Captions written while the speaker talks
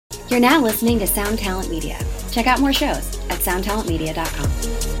You're now listening to Sound Talent Media. Check out more shows at soundtalentmedia.com.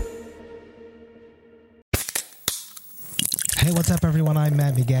 Hey, what's up, everyone? I'm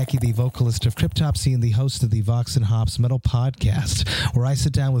Matt Migaki, the vocalist of Cryptopsy and the host of the Vox and Hops Metal Podcast, where I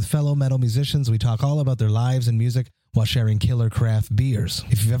sit down with fellow metal musicians. We talk all about their lives and music while sharing killer craft beers.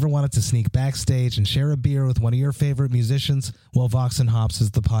 If you've ever wanted to sneak backstage and share a beer with one of your favorite musicians, well, Vox and Hops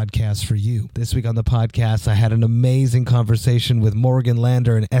is the podcast for you. This week on the podcast, I had an amazing conversation with Morgan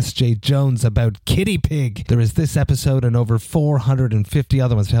Lander and S.J. Jones about Kitty Pig. There is this episode and over 450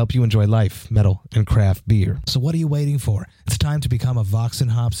 other ones to help you enjoy life, metal, and craft beer. So what are you waiting for? It's time to become a Vox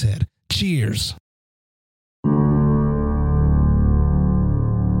and Hops head. Cheers!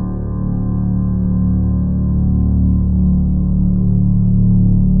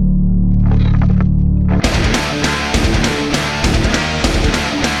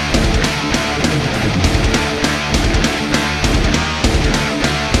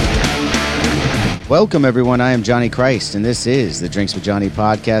 Welcome, everyone. I am Johnny Christ, and this is the Drinks with Johnny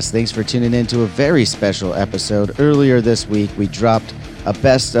podcast. Thanks for tuning in to a very special episode. Earlier this week, we dropped a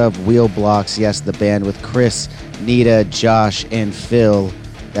best of Wheelblocks. Yes, the band with Chris, Nita, Josh, and Phil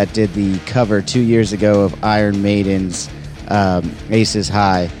that did the cover 2 years ago of Iron Maiden's Aces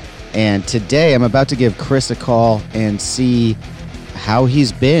High. And today, I'm about to give Chris a call and see how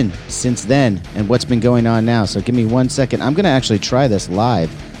he's been since then and what's been going on now. So give me 1 second. I'm going to actually try this live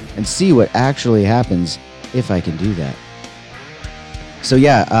and see what actually happens if I can do that. So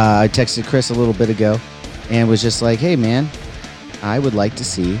yeah, I texted Chris a little bit ago and was just like, hey man, I would like to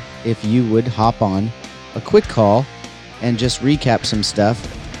see if you would hop on a quick call and just recap some stuff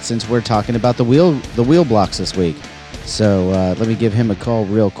since we're talking about the Wheelblocks this week. So let me give him a call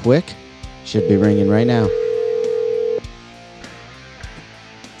real quick. Should be ringing right now.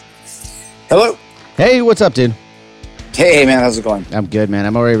 Hello. Hey, what's up, dude? Hey, man, how's it going? I'm good, man.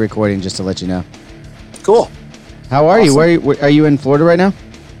 I'm already recording just to let you know. Cool. How are you? Where are you in Florida right now?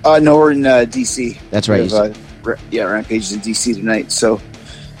 No, we're in D.C. That's right. Rampage in D.C. tonight. So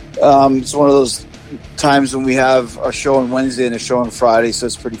it's one of those times when we have a show on Wednesday and a show on Friday, so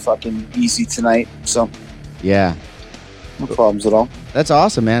it's pretty fucking easy tonight. So yeah, no problems at all. That's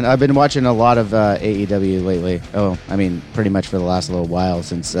awesome, man. I've been watching a lot of AEW lately. Oh, I mean, pretty much for the last little while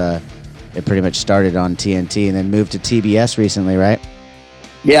since it pretty much started on TNT and then moved to TBS recently, right?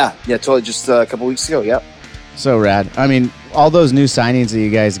 Yeah, totally. Just a couple weeks ago, yep. So rad. I mean, all those new signings that you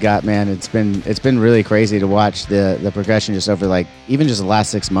guys got, man, it's been really crazy to watch the progression just over even just the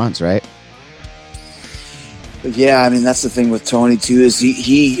last 6 months, right? But yeah, I mean, that's the thing with Tony too, is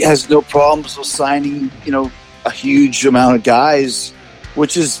he has no problems with signing, a huge amount of guys,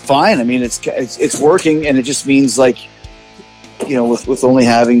 which is fine. I mean, it's working, and it just means with only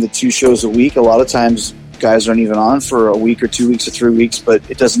having the 2 shows a week, a lot of times guys aren't even on for a week or 2 weeks or 3 weeks, but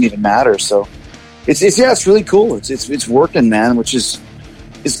it doesn't even matter. So it's really cool. It's working, man, which is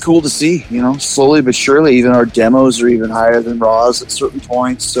cool to see, slowly but surely. Even our demos are even higher than Raws at certain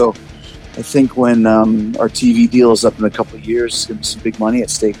points. So I think when our TV deal is up in a couple of years, it's going to be some big money at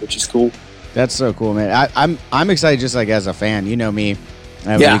stake, which is cool. That's so cool, man. I'm excited just as a fan. You know me.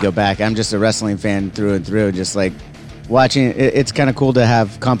 When we go back, I'm just a wrestling fan through and through, just watching. It's kind of cool to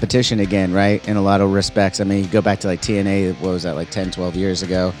have competition again, right? In a lot of respects. I mean, you go back to TNA, what was that, 10, 12 years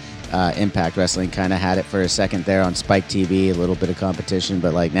ago? Impact Wrestling kind of had it for a second there on Spike TV, a little bit of competition,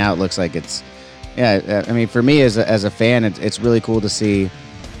 but now it looks like it's, I mean, for me as a fan, it's really cool to see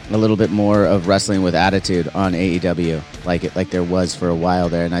a little bit more of wrestling with attitude on AEW, like there was for a while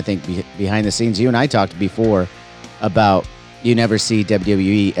there. And I think behind the scenes, you and I talked before about you never see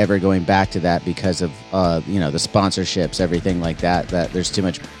WWE ever going back to that because of the sponsorships, everything like that. That there's too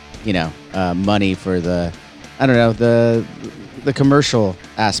much, money for the commercial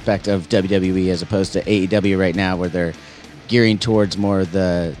aspect of WWE as opposed to AEW right now, where they're gearing towards more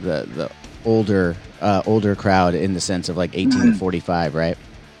the older crowd in the sense of 18 to 45, right?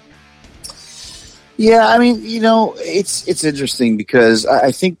 Yeah, I mean, it's interesting because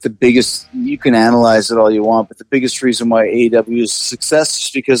I think the biggest, you can analyze it all you want, but the biggest reason why AEW is a success is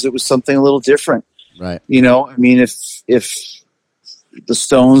because it was something a little different. Right. I mean, if the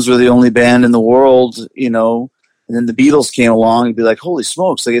Stones were the only band in the world, and then the Beatles came along, you'd be like, holy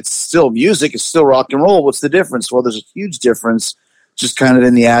smokes, it's still music, it's still rock and roll. What's the difference? Well, there's a huge difference just kind of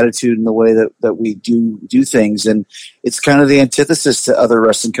in the attitude and the way that we do things. And it's kind of the antithesis to other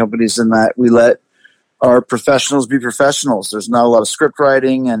wrestling companies in that we let our professionals be professionals. There's not a lot of script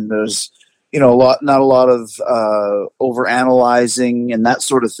writing, and there's not a lot of over analyzing and that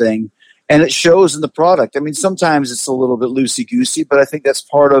sort of thing. And it shows in the product. I mean, sometimes it's a little bit loosey-goosey, but I think that's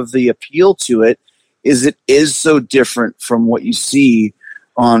part of the appeal to it, is it is so different from what you see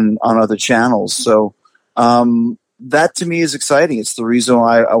on other channels. So that to me is exciting. It's the reason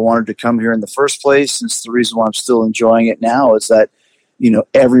why I wanted to come here in the first place. It's the reason why I'm still enjoying it now, is that,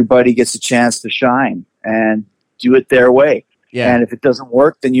 everybody gets a chance to shine and do it their way. Yeah. And if it doesn't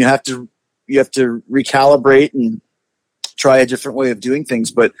work, then you have to recalibrate and try a different way of doing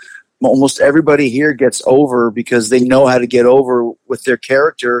things. But almost everybody here gets over because they know how to get over with their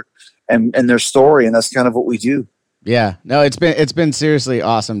character and their story. And that's kind of what we do. Yeah, no, it's been seriously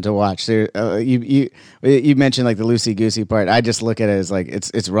awesome to watch. So, you mentioned like the loosey goosey part. I just look at it as like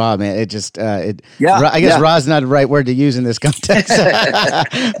it's raw, man. It just I guess raw is not the right word to use in this context,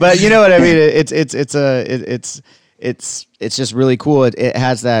 but you know what I mean. It's just really cool. It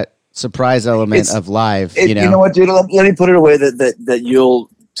has that surprise element of live. You know what, dude? Let me put it away that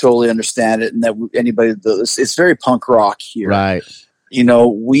you'll totally understand it, and that anybody does. It's very punk rock here, right?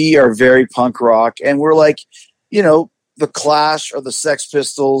 We are very punk rock, and we're like, the Clash or the Sex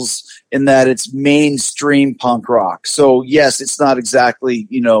Pistols, in that it's mainstream punk rock. So yes, it's not exactly,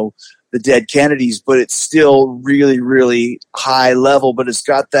 the Dead Kennedys, but it's still really, really high level, but it's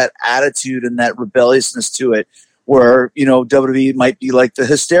got that attitude and that rebelliousness to it where, WWE might be like the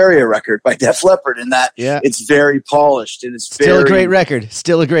Hysteria record by Def Leppard, in that it's very polished and it's still a great record.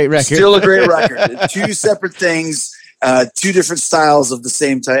 Still a great record. Still a great record. Two separate things, two different styles of the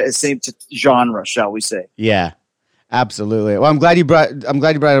same genre, shall we say. Yeah. Absolutely. Well, I'm glad you brought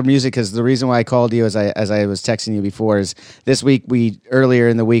up music, because the reason why I called you, as I was texting you before, is this week earlier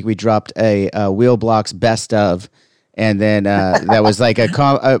in the week we dropped a Wheelblocks best of, and then that was like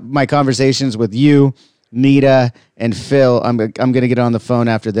my conversations with you, Nita, and Phil. I'm gonna get on the phone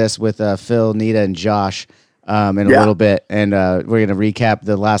after this with Phil, Nita, and Josh in a little bit, and we're gonna recap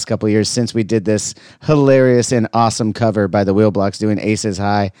the last couple of years since we did this hilarious and awesome cover by the Wheelblocks doing Aces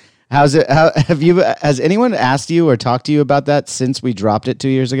High. How's it? Has anyone asked you or talked to you about that since we dropped it 2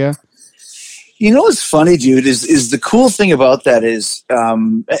 years ago? What's funny, dude, is the cool thing about that is,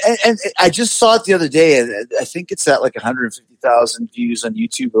 and I just saw it the other day, and I think it's at like 150,000 views on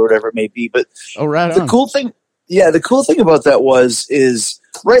YouTube or whatever it may be. But the cool thing about that is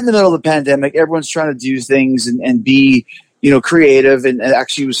right in the middle of the pandemic, everyone's trying to do things and be, creative, and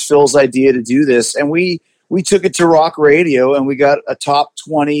actually it was Phil's idea to do this, and we took it to rock radio, and we got a top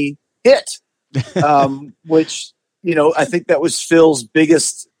 20 hit, which, I think that was Phil's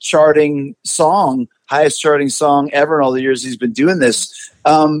biggest highest charting song ever in all the years he's been doing this.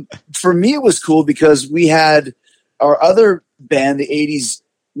 For me, it was cool because we had our other band, the 80s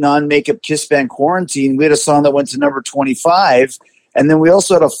non-makeup Kiss band Quarantine. We had a song that went to number 25. And then we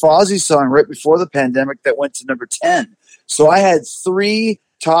also had a Fozzy song right before the pandemic that went to number 10. So I had 3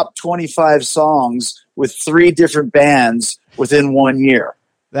 top 25 songs with 3 different bands within 1 year.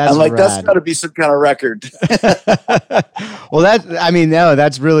 That's that's got to be some kind of record. Well,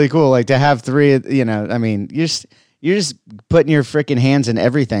 that's really cool. Like to have 3, you're just putting your freaking hands in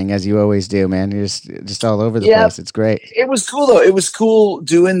everything, as you always do, man. You're just all over the place. It's great. It was cool though. It was cool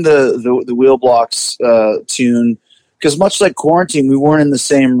doing the Wheelblocks tune, because much like Quarantine, we weren't in the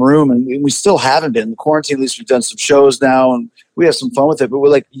same room, and we still haven't been. In Quarantine, at least we've done some shows now, and we have some fun with it. But we're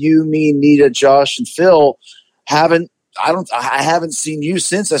like, you, me, Nita, Josh, and Phil I haven't seen you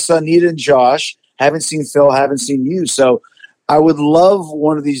since I saw Nita and Josh. Haven't seen Phil. Haven't seen you. So I would love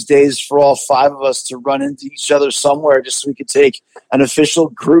one of these days for all 5 of us to run into each other somewhere, just so we could take an official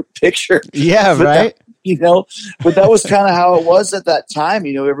group picture. Yeah, right. But that was kind of how it was at that time.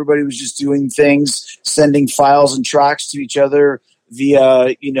 Everybody was just doing things, sending files and tracks to each other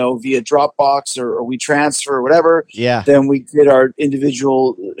via Dropbox or WeTransfer or whatever. Yeah. Then we did our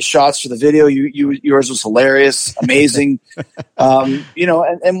individual shots for the video. Yours was hilarious, amazing. And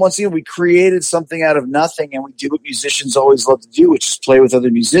once again, we created something out of nothing, and we did what musicians always love to do, which is play with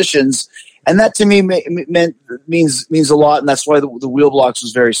other musicians. And that to me means a lot. And that's why the Wheelblocks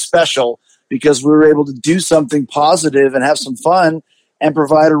was very special, because we were able to do something positive and have some fun and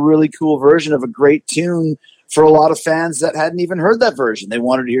provide a really cool version of a great tune for a lot of fans that hadn't even heard that version. They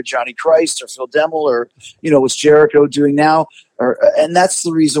wanted to hear Johnny Christ or Phil Demmel or, what's Jericho doing now. And that's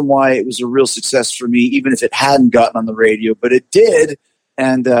the reason why it was a real success for me, even if it hadn't gotten on the radio. But it did,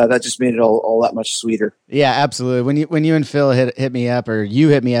 and that just made it all that much sweeter. Yeah, absolutely. When you and Phil hit me up, or you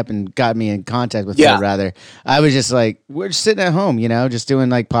hit me up and got me in contact with Phil, rather, I was just like, we're just sitting at home, just doing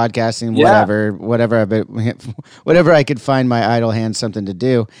like podcasting, whatever I could find my idle hands something to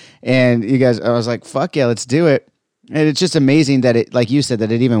do. And you guys, I was like, fuck yeah, let's do it. And it's just amazing that it, like you said,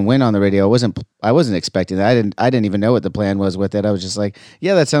 that it even went on the radio. I wasn't expecting that. I didn't even know what the plan was with it. I was just like,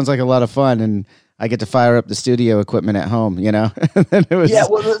 yeah, that sounds like a lot of fun. And I get to fire up the studio equipment at home, Well,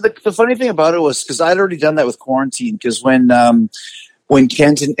 the funny thing about it was, because I'd already done that with Quarantine, because when when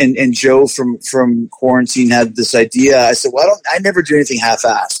Kent and Joe from Quarantine had this idea, I said, well, I never do anything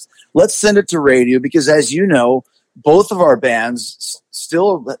half-assed. Let's send it to radio, because as you know, both of our bands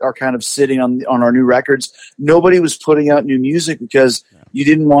still are kind of sitting on our new records. Nobody was putting out new music because you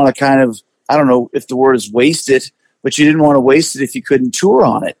didn't want to kind of, I don't know if the word is waste it, but you didn't want to waste it if you couldn't tour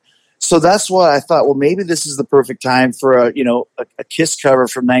on it. So that's why I thought, well, maybe this is the perfect time for a Kiss cover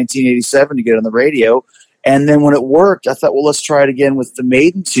from 1987 to get on the radio. And then when it worked, I thought, well, let's try it again with the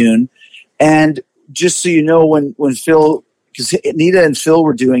Maiden tune. And just so you know, when Phil, because Nita and Phil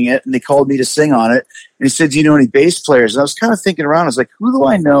were doing it, and they called me to sing on it, and he said, do you know any bass players? And I was kind of thinking around. I was like, who do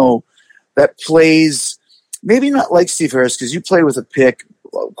I know that plays, maybe not like Steve Harris, because you play with a pick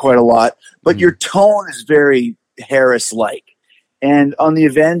quite a lot, but your tone is very Harris-like. And on the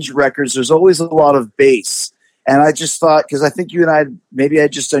Avenged records, there's always a lot of bass. And I just thought, because I think you and I, maybe I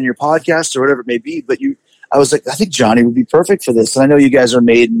had just done your podcast or whatever it may be, but I was like, I think Johnny would be perfect for this. And I know you guys are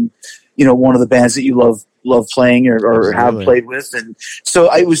Maiden, one of the bands that you love playing or have played with. And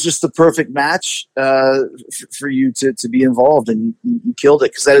so it was just the perfect match for you to be involved, and you killed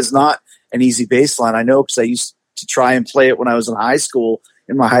it, because that is not an easy bass line. I know, because I used to try and play it when I was in high school,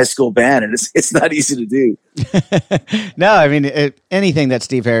 in my high school band, and it's not easy to do. No, I mean, anything that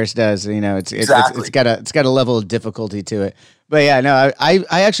Steve Harris does, it's got a level of difficulty to it. But yeah, no, I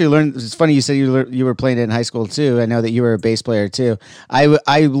actually learned. It's funny you said you were playing it in high school too. I know that you were a bass player too.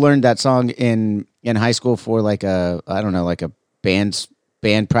 I learned that song in high school for like a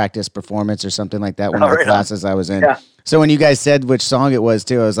band practice performance or something like that. One of the classes I was in. Yeah. So when you guys said which song it was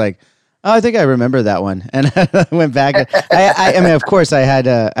too, I was like, oh, I think I remember that one. And I went back. I mean, of course, I had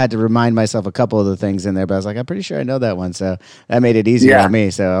to remind myself a couple of the things in there, but I was like, I'm pretty sure I know that one. So that made it easier on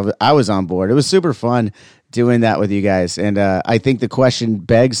me. So I was on board. It was super fun doing that with you guys. And I think the question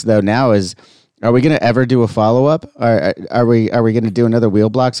begs, though, now is, are we going to ever do a follow-up? Are we going to do another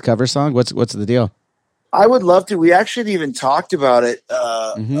Wheelblocks cover song? What's the deal? I would love to. We actually even talked about it,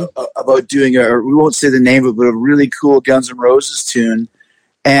 about doing we won't say the name of it, but a really cool Guns N' Roses tune.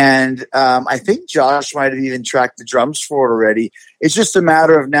 And I think Josh might have even tracked the drums for it already. It's just a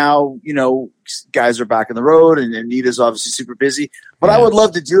matter of now, guys are back on the road, and Nita's obviously super busy. But I would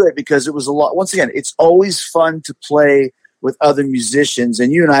love to do it, because it was a lot. Once again, it's always fun to play with other musicians.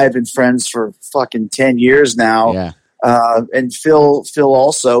 And you and I have been friends for fucking 10 years now. Yeah. And Phil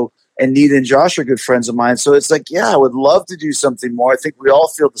also. And Nita and Josh are good friends of mine. So it's like, I would love to do something more. I think we all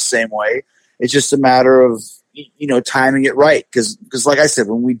feel the same way. It's just a matter of, timing it right. Because like I said,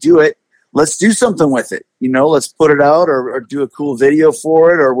 when we do it, let's do something with it. Let's put it out or do a cool video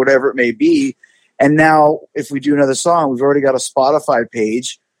for it or whatever it may be. And now if we do another song, we've already got a Spotify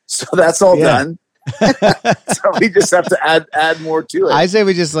page. So that's all done. So we just have to add more to it. I say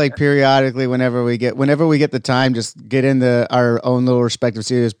we just like periodically, whenever we get the time, just get into our own little respective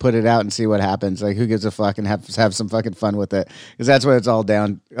studios, put it out, and see what happens. Like, who gives a fuck, and have some fucking fun with it, because that's what it's all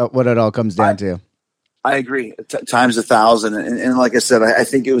what it all comes down to. I agree. Times 1,000, and like I said, I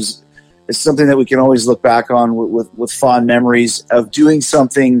think it's something that we can always look back on with fond memories of doing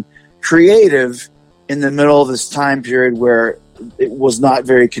something creative in the middle of this time period where it was not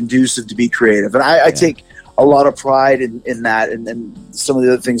very conducive to be creative. And I take a lot of pride in that, and some of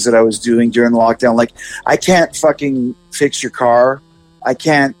the other things that I was doing during lockdown. Like, I can't fucking fix your car. I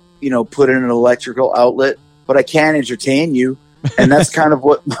can't, put in an electrical outlet, but I can entertain you. And that's kind of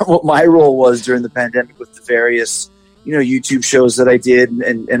what my role was during the pandemic with the various, YouTube shows that I did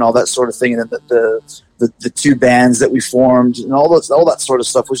and all that sort of thing. And then the two bands that we formed and all that sort of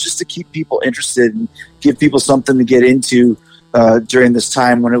stuff was just to keep people interested and give people something to get into during this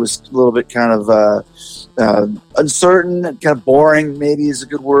time when it was a little bit kind of uncertain, kind of boring, maybe is a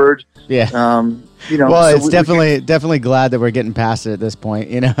good word. Yeah. Well, so it's definitely glad that we're getting past it at this point.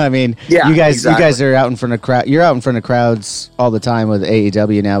 I mean, you guys are out in front of crowd. You're out in front of crowds all the time with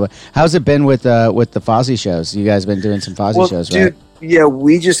AEW now. But how's it been with the Fozzy shows? You guys been doing some Fozzy shows, right? Yeah,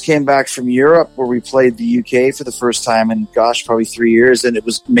 we just came back from Europe where we played the UK for the first time in, probably 3 years, and it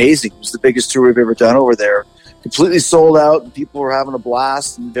was amazing. It was the biggest tour we've ever done over there. Completely sold out, and people were having a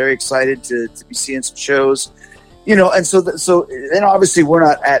blast and very excited to be seeing some shows. And so obviously we're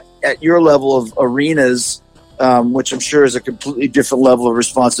not at your level of arenas, which I'm sure is a completely different level of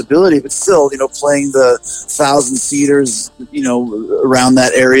responsibility, but still, playing the 1,000-seaters, around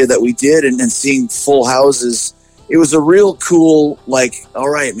that area that we did and seeing full houses, it was a real cool, like, all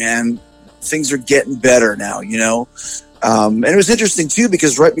right, man, things are getting better now, and it was interesting too,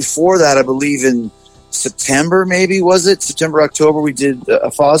 because right before that, I believe in September, October, we did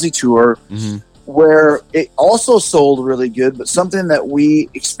a Fozzy tour. Mm-hmm. Where it also sold really good, but something that we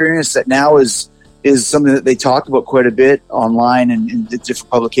experienced that now is is something that they talk about quite a bit online and in different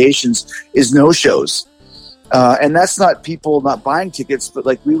publications, is no-shows. And that's not people not buying tickets, but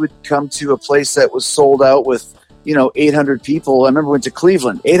like we would come to a place that was sold out with, 800 people. I remember we went to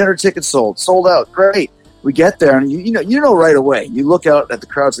Cleveland, 800 tickets sold out. Great. We get there and you know right away. You look out at the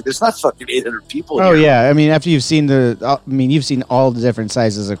crowds like there's not fucking 800 people. Oh here. yeah, I mean after you've seen you've seen all the different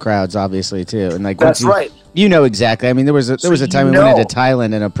sizes of crowds, obviously too, and like that's right. You know exactly. I mean there was a time we went into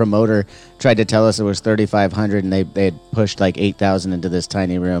Thailand and a promoter tried to tell us it was 3,500 and they had pushed like 8,000 into this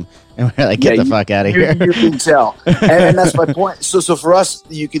tiny room and we're like get the fuck out of here. You can tell, and that's my point. So for us,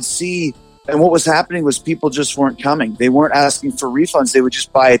 you could see. And what was happening was people just weren't coming. They weren't asking for refunds. They would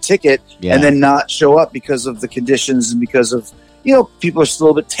just buy a ticket and then not show up because of the conditions and because of, people are still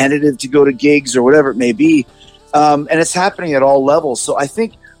a bit tentative to go to gigs or whatever it may be. And it's happening at all levels. So I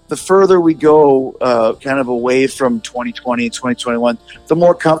think the further we go kind of away from 2020 and 2021, the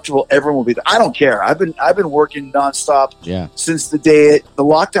more comfortable everyone will be. I don't care. I've been working nonstop since the day the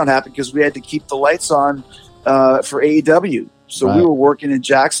lockdown happened because we had to keep the lights on for AEW. So we were working in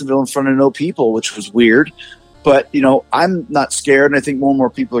Jacksonville in front of no people, which was weird. But, I'm not scared. And I think more and more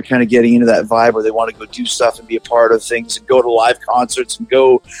people are kind of getting into that vibe where they want to go do stuff and be a part of things and go to live concerts and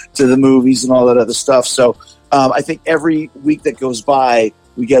go to the movies and all that other stuff. So I think every week that goes by,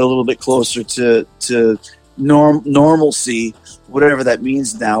 we get a little bit closer to normalcy, whatever that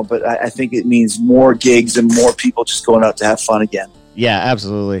means now. But I think it means more gigs and more people just going out to have fun again. Yeah,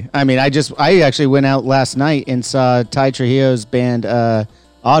 absolutely. I mean, I actually went out last night and saw Ty Trujillo's band,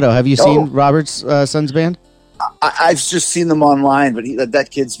 Otto. Have you seen Robert's son's band? I've just seen them online, but that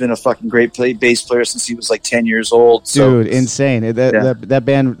kid's been a fucking great bass player since he was like 10 years old. So. Dude, insane.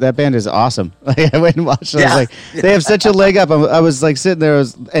 That band is awesome. Like, I went and watched it. I was like, they have such a leg up. I was like sitting there,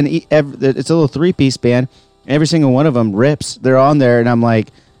 it's a little 3-piece band. Every single one of them rips. They're on there, and I'm like,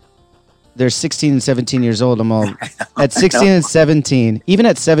 they're 16 and 17 years old. I'm all at 16 and 17. Even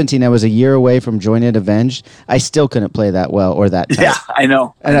at 17, I was a year away from joining Avenged. I still couldn't play that well or that tight. Yeah, I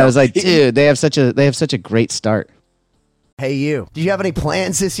know. And I was like, dude, they have such a great start. Hey, you. Do you have any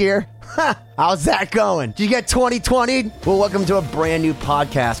plans this year? How's that going? Did you get 2020? Well, welcome to a brand new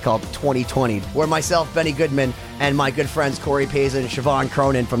podcast called 2020, where myself, Benny Goodman, and my good friends Corey Paisley and Siobhan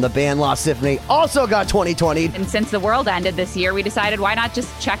Cronin from the band Lost Symphony also got 2020. And since the world ended this year, we decided why not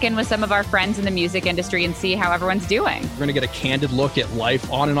just check in with some of our friends in the music industry and see how everyone's doing. We're going to get a candid look at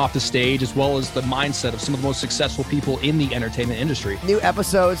life on and off the stage, as well as the mindset of some of the most successful people in the entertainment industry. New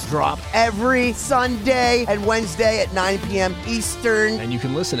episodes drop every Sunday and Wednesday at 9 p.m. Eastern. And you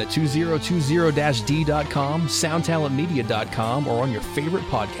can listen at 2020-d.com, soundtalentmedia.com, or on your favorite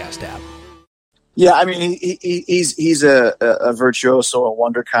podcast app. Yeah, I mean, he's a virtuoso, a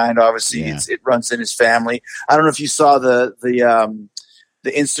wonder kind. Obviously, it runs in his family. I don't know if you saw the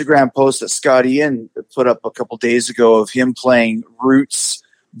Instagram post that Scott Ian put up a couple days ago of him playing Roots,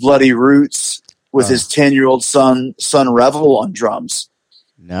 Bloody Roots, with his 10-year-old son Revel on drums.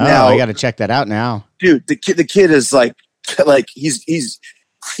 No, I got to check that out now, dude. The kid is like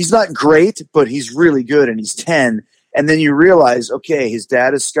he's not great, but he's really good, and he's 10. And then you realize, okay, his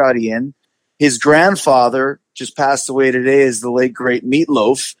dad is Scott Ian. His grandfather just passed away today, is the late great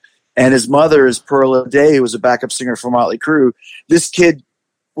Meatloaf, and his mother is Pearl Day, who was a backup singer for Motley Crue. This kid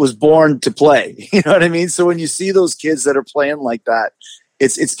was born to play. You know what I mean? So when you see those kids that are playing like that,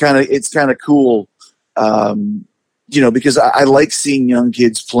 it's kind of cool. Because I like seeing young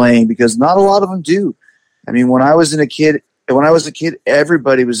kids playing because not a lot of them do. I mean, when I was a kid,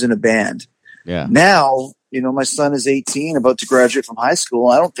 everybody was in a band. Yeah. Now, my son is 18, about to graduate from high school.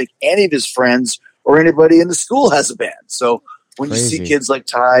 I don't think any of his friends or anybody in the school has a band. So when you see kids like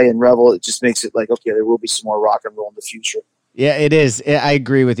Ty and Revel, it just makes it like, okay, there will be some more rock and roll in the future. Yeah, it is. I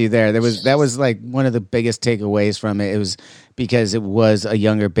agree with you there. That was like one of the biggest takeaways from it. It was because it was a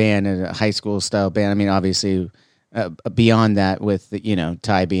younger band and a high school style band. I mean, obviously, beyond that, with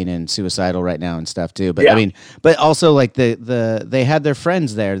Ty being in Suicidal right now and stuff too. But I mean, but also like they had their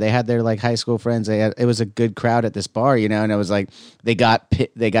friends there. They had their like high school friends. It was a good crowd at this bar, and it was like they got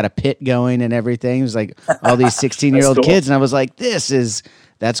a pit going and everything. It was like all these 16-year-old cool kids, and I was like, that's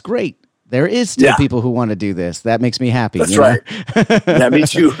great. There is still people who want to do this. That makes me happy. That's right. Yeah, me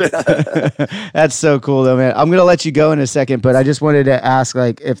too. That's so cool, though, man. I'm going to let you go in a second, but I just wanted to ask,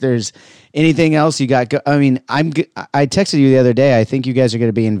 like, if there's anything else you got. I mean, I texted you the other day. I think you guys are going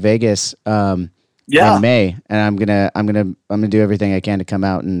to be in Vegas in May, and I'm gonna do everything I can to come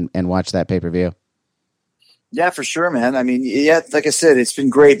out and watch that pay-per-view. Yeah, for sure, man. I mean, like I said, it's been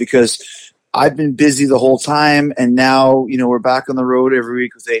great because I've been busy the whole time, and now, we're back on the road every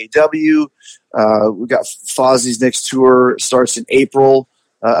week with AEW. We got Fozzie's next tour starts in April.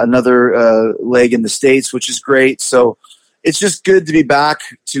 another leg in the States, which is great. So it's just good to be back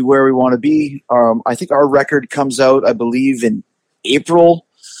to where we want to be. I think our record comes out, I believe, in April.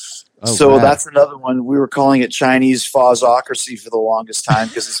 Oh, so wow. That's another one. We were calling it Chinese Fozocracy for the longest time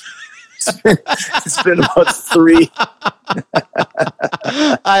because it's been about 3.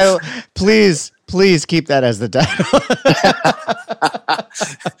 Please keep that as the title.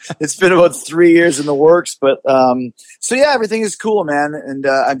 It's been about 3 years in the works, but so yeah, everything is cool, man, and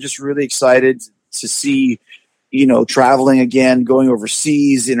I'm just really excited to see, traveling again, going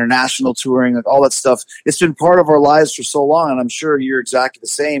overseas, international touring, like all that stuff. It's been part of our lives for so long, and I'm sure you're exactly the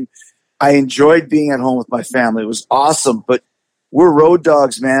same. I enjoyed being at home with my family. It was awesome, but we're road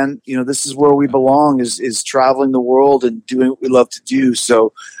dogs, man. This is where we belong, is traveling the world and doing what we love to do.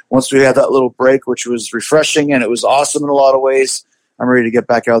 So once we had that little break, which was refreshing and it was awesome in a lot of ways, I'm ready to get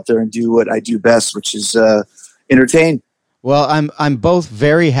back out there and do what I do best, which is entertain. Well, I'm both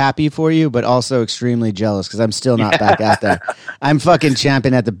very happy for you, but also extremely jealous because I'm still not back out there. I'm fucking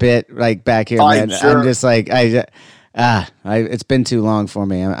champing at the bit, like back here, man. Sure. I'm just like it's been too long for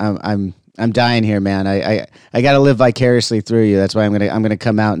me. I'm dying here, man. I got to live vicariously through you. That's why I'm gonna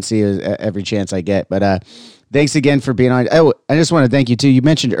come out and see you every chance I get. But thanks again for being on. Oh, I just want to thank you too. You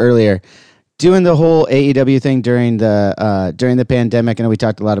mentioned earlier doing the whole AEW thing during the pandemic. I know we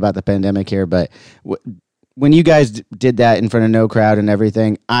talked a lot about the pandemic here, but when you guys did that in front of no crowd and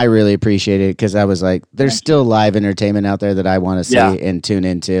everything, I really appreciated it because I was like, there's still live entertainment out there that I want to see and tune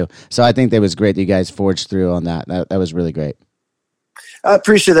into. So I think that was great that you guys forged through on that. That was really great. I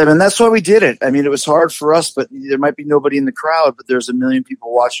appreciate that, and that's why we did it. I mean, it was hard for us, but there might be nobody in the crowd, but there's 1 million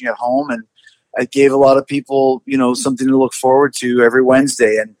people watching at home, and it gave a lot of people, something to look forward to every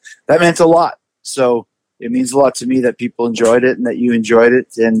Wednesday, and that meant a lot. So it means a lot to me that people enjoyed it and that you enjoyed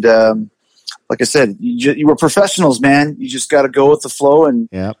it. And like I said, you were professionals, man. You just got to go with the flow, and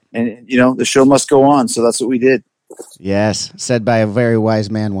the show must go on. So that's what we did. Yes, said by a very wise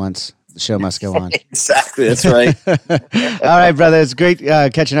man once. The show must go on. Exactly. That's right. All right, brother. It's great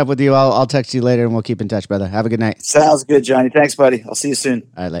catching up with you. I'll text you later and we'll keep in touch, brother. Have a good night. Sounds good, Johnny. Thanks, buddy. I'll see you soon.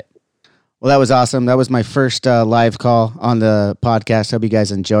 All right. Well, that was awesome. That was my first live call on the podcast. Hope you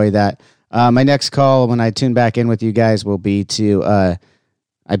guys enjoy that. My next call when I tune back in with you guys will be to,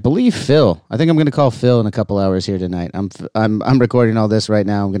 I believe, Phil. I think I'm going to call Phil in a couple hours here tonight. I'm recording all this right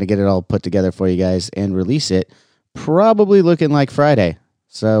now. I'm going to get it all put together for you guys and release it. Probably looking like Friday.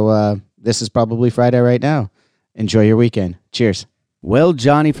 So this is probably Friday right now. Enjoy your weekend. Cheers. Well,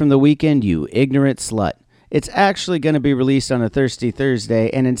 Johnny from the Weekend, you ignorant slut. It's actually going to be released on a Thirsty Thursday,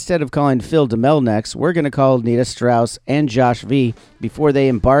 and instead of calling Phil DeMel next, we're going to call Nita Strauss and Josh V before they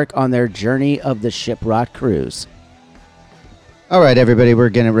embark on their journey of the Shiprock Cruise. All right, everybody, we're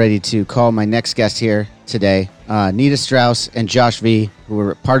getting ready to call my next guest here today, Nita Strauss and Josh V, who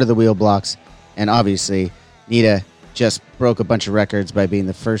were part of the Wheelblocks, and obviously Nita just broke a bunch of records by being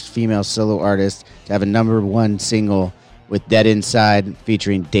the first female solo artist to have a #1 single with Dead Inside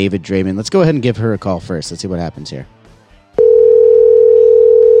featuring David Draymond. Let's go ahead and give her a call first. Let's see what happens here.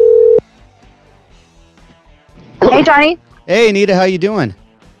 Hey, Johnny. Hey, Nita, how you doing?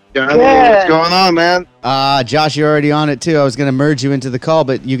 Johnny, what's going on, man? Josh, you're already on it, too. I was going to merge you into the call,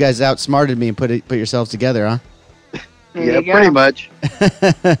 but you guys outsmarted me and put yourselves together, huh? Yeah, pretty much.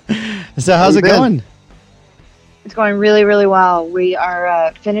 So how's it going? It's going really, really well. We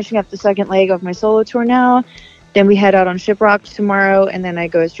are finishing up the second leg of my solo tour now. Then we head out on Shiprock tomorrow, and then I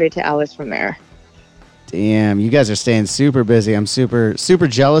go straight to Alice from there. Damn, you guys are staying super busy. I'm super, super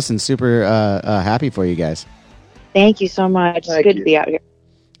jealous and super happy for you guys. Thank you so much. It's good to be out here.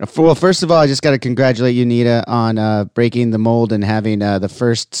 Well, first of all, I just got to congratulate you, Nita, on breaking the mold and having the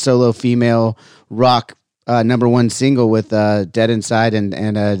first solo female rock #1 single with Dead Inside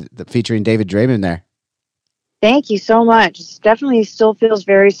and featuring David Draymond there. Thank you so much. It definitely still feels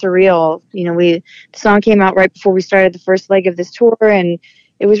very surreal. The song came out right before we started the first leg of this tour, and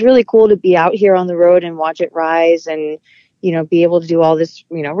it was really cool to be out here on the road and watch it rise and, be able to do all this,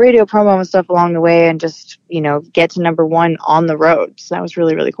 radio promo and stuff along the way and just, get to #1 on the road. So that was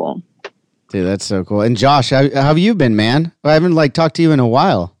really, really cool. Dude, that's so cool. And Josh, how have you been, man? I haven't talked to you in a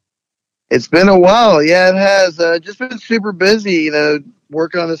while. It's been a while. Yeah, it has. Just been super busy,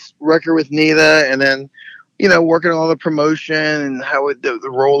 working on this record with Nita and then, working on all the promotion and how the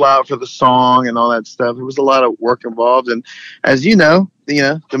rollout for the song and all that stuff. There was a lot of work involved. And as you know,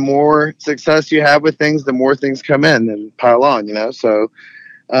 the more success you have with things, the more things come in and pile on, So,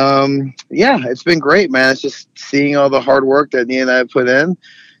 it's been great, man. It's just seeing all the hard work that Nia and I have put in,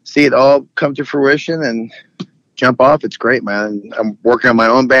 see it all come to fruition and jump off. It's great, man. I'm working on my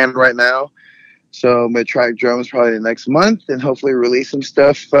own band right now. So I'm going to try drums probably the next month and hopefully release some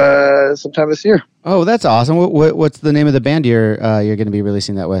stuff sometime this year. Oh, that's awesome. What's the name of the band you're going to be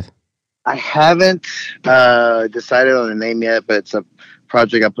releasing that with? I haven't decided on the name yet, but it's a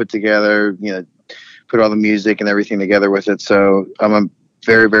project I put together, put all the music and everything together with it. So I'm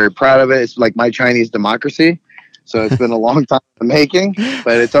very, very proud of it. It's like My Chinese Democracy. So it's been a long time in the making,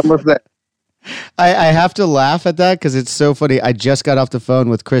 but it's almost there. I have to laugh at that because it's so funny. I just got off the phone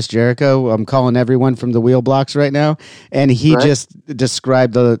with Chris Jericho. I'm calling everyone from the Wheelblocks right now, and he just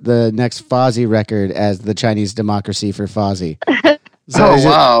described the next Fozzy record as the Chinese Democracy for Fozzy. So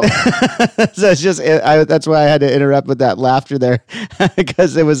wow! So it's just that's why I had to interrupt with that laughter there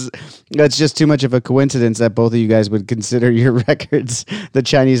because that's just too much of a coincidence that both of you guys would consider your records the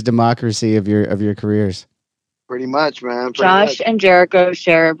Chinese Democracy of your careers. Pretty much, man. Josh and Jericho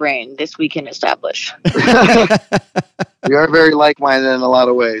share a brain. This we can establish. We are very like-minded in a lot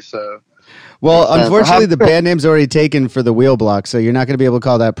of ways. So, well, unfortunately, the band name's already taken for the Wheelblocks, so you're not going to be able to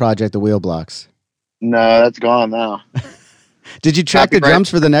call that project the Wheelblocks. No, that's gone now. Did you track the drums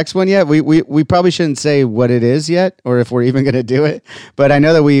for the next one yet? We probably shouldn't say what it is yet, or if we're even going to do it. But I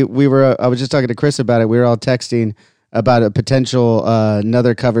know that we were. I was just talking to Chris about it. We were all texting about a potential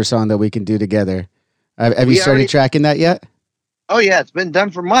another cover song that we can do together. Have you started tracking that yet? Oh, yeah. It's been done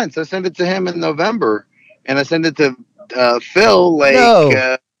for months. I sent it to him in November, and I sent it to Phil.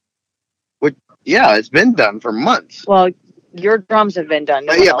 Yeah, it's been done for months. Well, your drums have been done.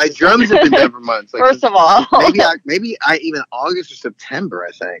 Yeah, my drums have been done for months. First of all. maybe even August or September,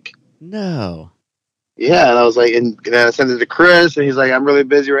 I think. No. Yeah, and I was like, and I sent it to Chris, and he's like, I'm really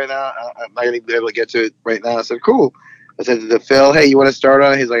busy right now. I'm not going to be able to get to it right now. I said, cool. I said to Phil, hey, you want to start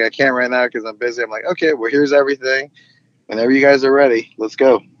on it? He's like, I can't right now because I'm busy. I'm like, okay, well, here's everything. Whenever you guys are ready, let's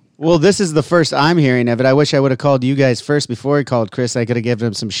go. Well, this is the first I'm hearing of it. I wish I would have called you guys first before I called Chris. I could have given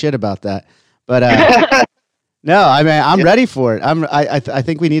him some shit about that. But no, I mean, I'm ready for it. I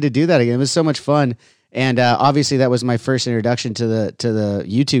think we need to do that again. It was so much fun. And obviously that was my first introduction to the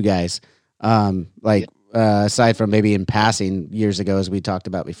you two guys. Aside from maybe in passing years ago, as we talked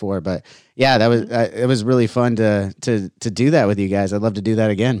about before, but yeah, that was it was really fun to do that with you guys. I'd love to do that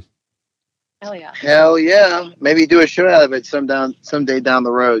again. Hell yeah! Maybe do a show out of it someday down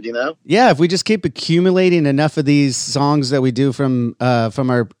the road. Yeah, if we just keep accumulating enough of these songs that we do from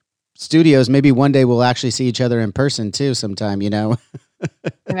our studios, maybe one day we'll actually see each other in person too. Sometime,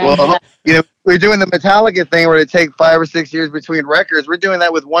 Well, we're doing the Metallica thing where it takes 5 or 6 years between records. We're doing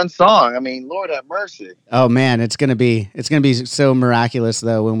that with one song. I mean, Lord have mercy. Oh man, it's gonna be so miraculous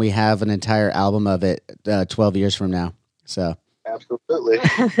though when we have an entire album of it 12 years from now. So absolutely,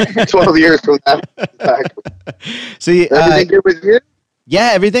 12 years from now. Exactly. So everything good with you?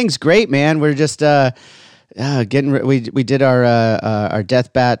 Yeah, everything's great, man. We're just we did our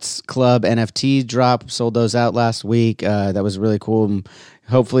Death Bats Club NFT drop, sold those out last week. That was really cool. I'm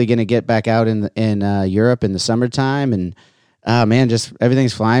hopefully going to get back out in Europe in the summertime, and man, just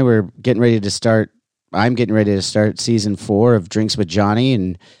everything's fine. We're getting ready to start. I'm getting ready to start season 4 of Drinks with Johnny,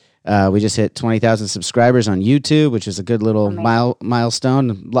 and we just hit 20,000 subscribers on YouTube, which is a good little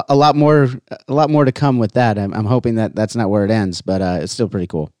milestone. A lot more to come with that. I'm hoping that that's not where it ends, but it's still pretty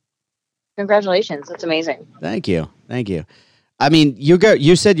cool. Congratulations. That's amazing. Thank you. I mean,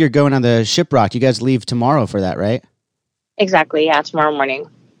 you said you're going on the Shiprock. You guys leave tomorrow for that, right? Exactly. Yeah, tomorrow morning.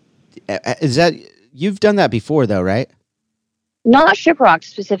 Is that you've done that before though, right? Not Shiprock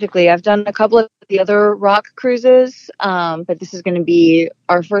specifically. I've done a couple of the other rock cruises, but this is going to be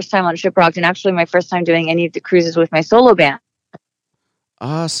our first time on Shiprock, and actually my first time doing any of the cruises with my solo band.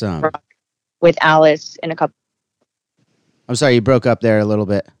 Awesome. With Alice in a couple. I'm sorry, you broke up there a little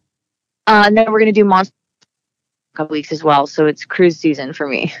bit. And then we're going to do Monster a couple weeks as well. So it's cruise season for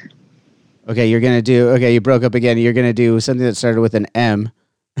me. Okay, you broke up again. You're going to do something that started with an M.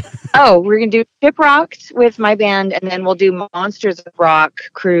 We're going to do Shiprocked with my band, and then we'll do Monsters of Rock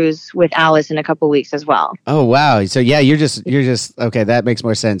cruise with Alice in a couple weeks as well. Oh, wow. So yeah, you're just okay. That makes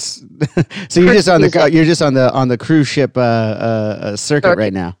more sense. So you're just on the cruise ship circuit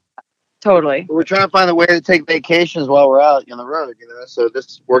right now. Totally. We're trying to find a way to take vacations while we're out on the road, so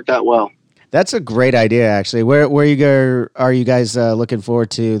this worked out well. That's a great idea, actually. Where are you guys looking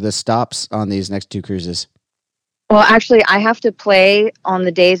forward to the stops on these next 2 cruises? Well, actually, I have to play on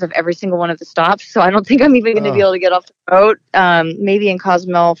the days of every single one of the stops, so I don't think I'm even going to be able to get off the boat. Maybe in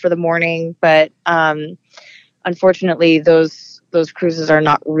Cozumel for the morning, but unfortunately, those cruises are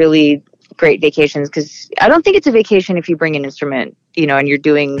not really great vacations because I don't think it's a vacation if you bring an instrument, and you're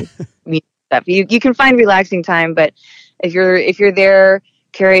doing music stuff. You can find relaxing time, but if you're there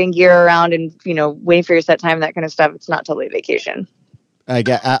carrying gear around and waiting for your set time, that kind of stuff, it's not totally a vacation.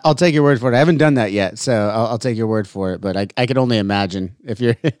 I'll take your word for it. I haven't done that yet, so I'll take your word for it. But I can only imagine if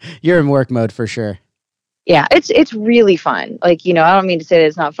you're you're in work mode for sure. Yeah, it's really fun. Like, I don't mean to say that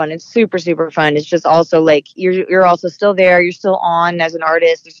it's not fun. It's super, super fun. It's just also like you're also still there. You're still on as an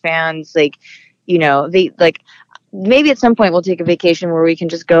artist. There's fans. Like, they like maybe at some point we'll take a vacation where we can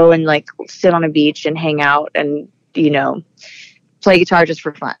just go and like sit on a beach and hang out and play guitar just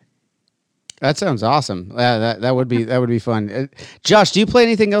for fun. That sounds awesome. That would be fun. Josh, do you play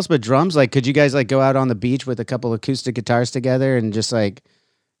anything else but drums? Like, could you guys like go out on the beach with a couple acoustic guitars together and just like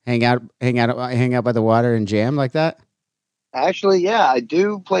hang out by the water and jam like that? Actually, yeah, I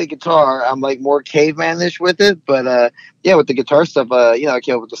do play guitar. I'm like more caveman-ish with it, but yeah, with the guitar stuff, I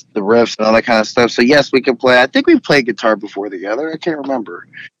came up with the riffs and all that kind of stuff. So yes, we can play. I think we played guitar before together. I can't remember.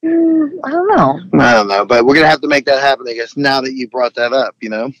 I don't know, but we're gonna have to make that happen, I guess. Now that you brought that up,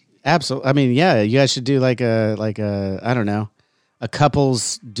 Absolutely. I mean, yeah, you guys should do like a I don't know, a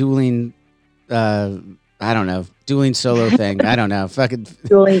couples dueling. Dueling solo thing. I don't know. Fucking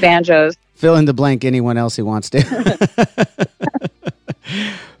dueling banjos. Fill in the blank. Anyone else who wants to.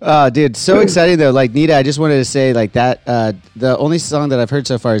 Oh, dude, so exciting though. Like Nita, I just wanted to say like that. The only song that I've heard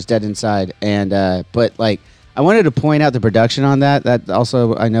so far is "Dead Inside," and but like I wanted to point out the production on that. That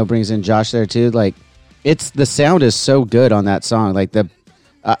also I know brings in Josh there too. Like the sound is so good on that song. Like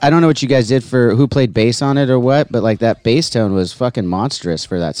I don't know what you guys did for who played bass on it or what, but like that bass tone was fucking monstrous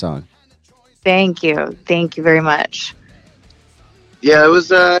for that song. Thank you very much. Yeah, it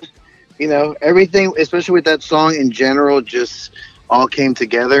was everything, especially with that song in general, just all came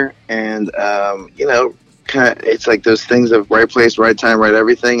together, and kind of it's like those things of right place, right time, right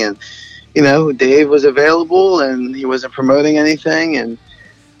everything. And Dave was available and he wasn't promoting anything, and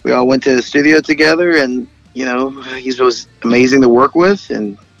we all went to the studio together, and he was amazing to work with,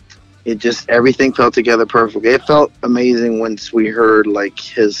 and it just everything felt together perfectly. It felt amazing once we heard like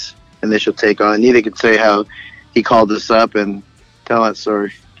his initial take on it. Nita could say how he called us up and tell that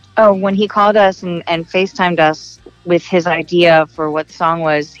story. Oh, when he called us and FaceTimed us with his idea for what the song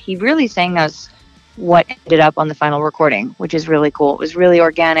was, he really sang us what ended up on the final recording, which is really cool. It was really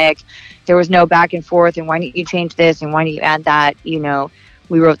organic. There was no back and forth and why didn't you change this and why didn't you add that?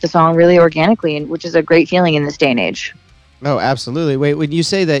 We wrote the song really organically, and which is a great feeling in this day and age. Oh, absolutely. Wait, when you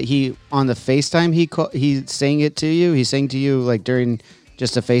say that he on the FaceTime he sang it to you, he sang to you like during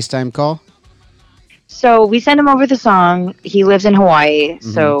just a FaceTime call? So we sent him over the song. He lives in Hawaii,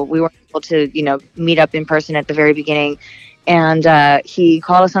 so we weren't able to, meet up in person at the very beginning. And he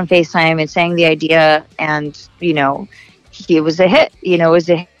called us on FaceTime and sang the idea, and, it was a hit. It was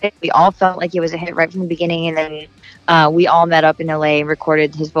a hit. We all felt like it was a hit right from the beginning, and then we all met up in LA and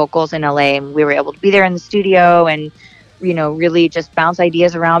recorded his vocals in LA, and we were able to be there in the studio and, really just bounce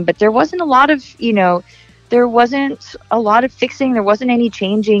ideas around. But there wasn't a lot of, there wasn't a lot of fixing. There wasn't any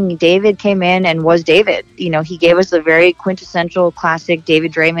changing. David came in and was David. He gave us a very quintessential classic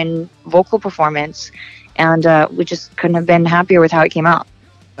David Draymond vocal performance, and we just couldn't have been happier with how it came out.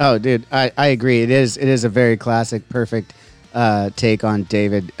 Oh, dude, I agree. It is a very classic, perfect take on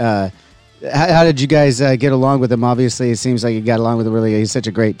David. How did you guys get along with him? Obviously, it seems like you got along with him really. He's such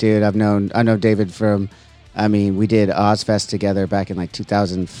a great dude. I know David from. We did Ozfest together back in like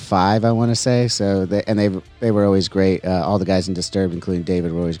 2005, I want to say. So they were always great. All the guys in Disturbed, including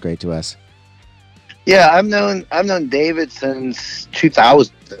David, were always great to us. Yeah, I've known David since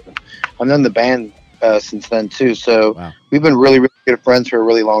 2000. I've known the band since then too. So wow. We've been really, really good friends for a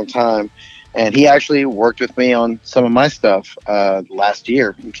really long time. And he actually worked with me on some of my stuff last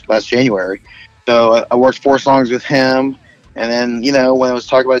January. So I worked 4 songs with him. And then, when I was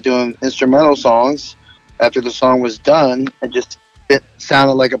talking about doing instrumental songs, after the song was done, it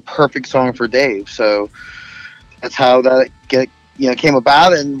sounded like a perfect song for Dave. So that's how that came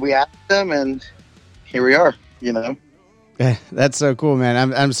about, and we asked him, and here we are. That's so cool,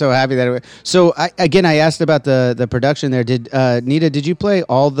 man. I'm so happy that. So I asked about the production there. Did Nita? Did you play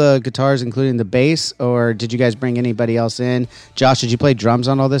all the guitars, including the bass, or did you guys bring anybody else in? Josh, did you play drums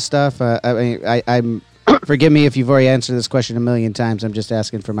on all this stuff? I'm. Forgive me if you've already answered this question a million times. I'm just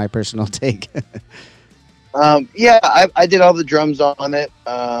asking for my personal take. Yeah, I did all the drums on it.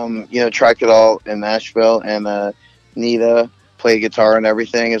 Tracked it all in Nashville, and Nita played guitar and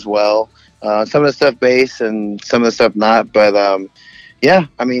everything as well. Some of the stuff bass and some of the stuff not, but yeah,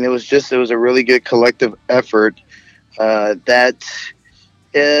 it was a really good collective effort that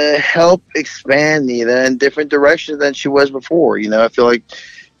helped expand Nita in different directions than she was before. I feel like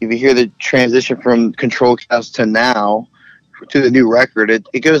if you hear the transition from Control Chaos to now, to the new record,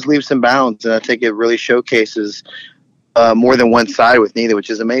 it goes leaps and bounds, and I think it really showcases more than one side with Nita, which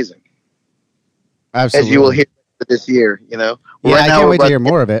is amazing. Absolutely. As you will hear this year, Yeah, Right I now can't we're wait to about hear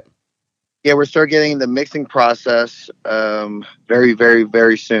more of it. Yeah, we're start getting the mixing process very, very,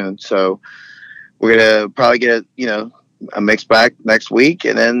 very soon. So we're gonna probably get a mix back next week,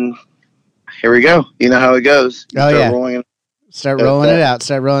 and then here we go. You know how it goes. You start rolling it. Start rolling it out.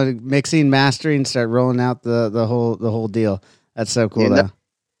 Start rolling, mixing, mastering. Start rolling out the whole deal. That's so cool, though.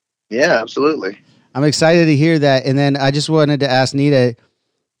 Yeah, absolutely. I'm excited to hear that. And then I just wanted to ask Nita,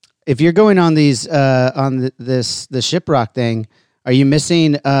 if you're going on these the Shiprock thing, are you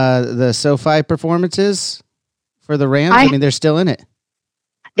missing the SoFi performances for the Rams? I mean, they're still in it.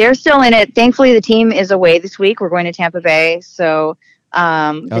 They're still in it. Thankfully, the team is away this week. We're going to Tampa Bay, so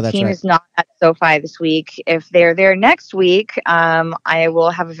the team is not at SoFi this week. If they're there next week, I will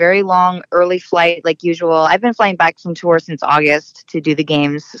have a very long early flight like usual. I've been flying back from tour since August to do the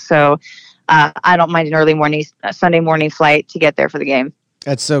games, so I don't mind an early morning, Sunday morning flight to get there for the game.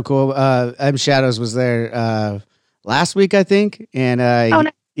 That's so cool. M Shadows was there last week, I think, and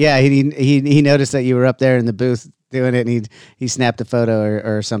he noticed that you were up there in the booth doing it, and he snapped a photo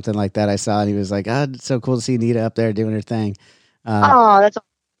or something like that. I saw, and he was like, "Oh, it's so cool to see Nita up there doing her thing." That's awesome.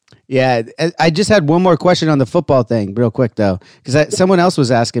 Yeah, I just had one more question on the football thing, real quick though, because someone else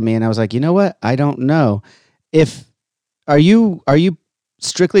was asking me, and I was like, you know what? I don't know if are you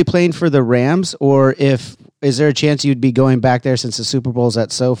strictly playing for the Rams, or is there a chance you'd be going back there since the Super Bowl's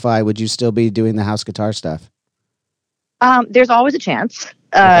at SoFi? Would you still be doing the house guitar stuff? There's always a chance.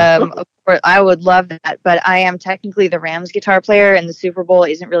 Of course, I would love that, but I am technically the Rams guitar player, and the Super Bowl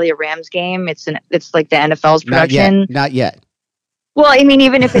isn't really a Rams game. It's like the NFL's production. Not yet. Well, I mean,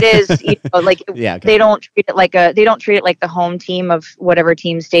 even if it is, they don't treat it like the home team of whatever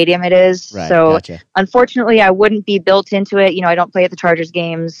team stadium it is. Right, so, gotcha. Unfortunately, I wouldn't be built into it. I don't play at the Chargers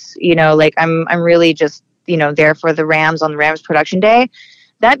games. I'm really just there for the Rams on the Rams production day.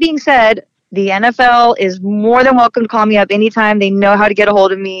 That being said, the NFL is more than welcome to call me up anytime. They know how to get a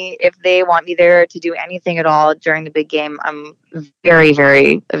hold of me if they want me there to do anything at all during the big game. I'm very,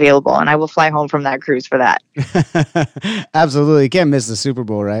 very available, and I will fly home from that cruise for that. Absolutely. You can't miss the Super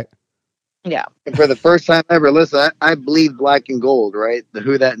Bowl, right? Yeah. And for the first time ever, listen, I bleed black and gold, right? The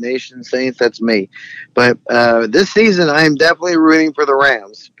Who That Nation Saints, that's me. But this season, I am definitely rooting for the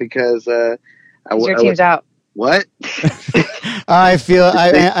Rams because your team's out. What? I feel.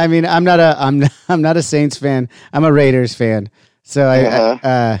 I mean, I'm not a Saints fan. I'm a Raiders fan. So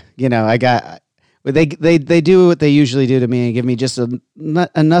I got. They do what they usually do to me and give me just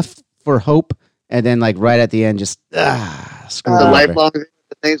enough for hope, and then like right at the end, just screw the it lifelong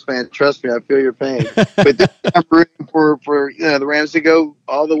Saints fan. Trust me, I feel your pain. But this, I'm rooting for the Rams to go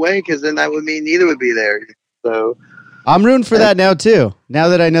all the way because then that would mean neither would be there. So. I'm rooting for that now too. Now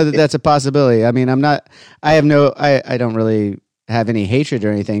that I know that that's a possibility. I mean, I don't really have any hatred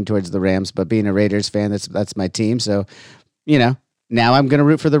or anything towards the Rams, but being a Raiders fan, that's my team. So, now I'm going to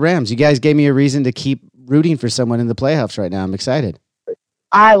root for the Rams. You guys gave me a reason to keep rooting for someone in the playoffs right now. I'm excited.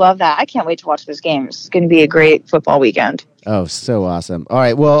 I love that. I can't wait to watch this game. It's going to be a great football weekend. Oh, so awesome. All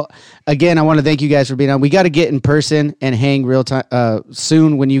right. Well, again, I want to thank you guys for being on. We got to get in person and hang real time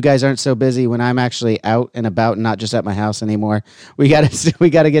soon when you guys aren't so busy, when I'm actually out and about and not just at my house anymore. We got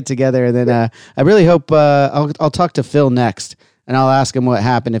to get together. And then I really hope I'll talk to Phil next, and I'll ask him what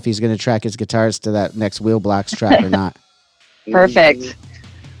happened, if he's going to track his guitars to that next Wheelblocks track or not. Perfect.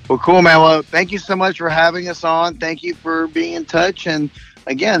 Well, cool, man. Well, thank you so much for having us on. Thank you for being in touch. And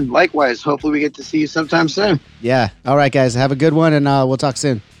again, likewise, hopefully we get to see you sometime soon. Yeah. All right, guys. Have a good one, and we'll talk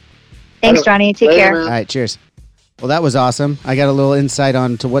soon. Thanks, Johnny. Take care. Man. All right. Cheers. Well, that was awesome. I got a little insight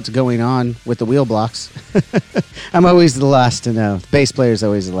on to what's going on with the Wheelblocks. I'm always the last to know. The bass player is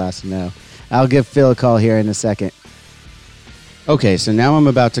always the last to know. I'll give Phil a call here in a second. Okay, so now I'm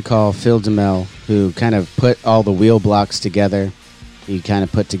about to call Phil DeMel, who kind of put all the Wheelblocks together. He kind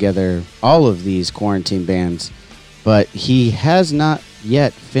of put together all of these quarantine bands, but he has not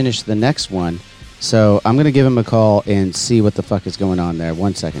yet finished the next one. So I'm going to give him a call and see what the fuck is going on there.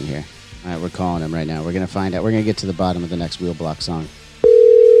 1 second here. All right, we're calling him right now. We're going to find out. We're going to get to the bottom of the next Wheelblock song.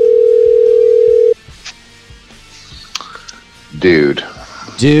 Dude,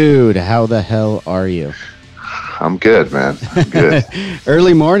 how the hell are you? I'm good, man. I'm good.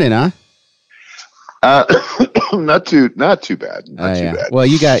 Early morning, huh? Not too bad. Not too bad. Well,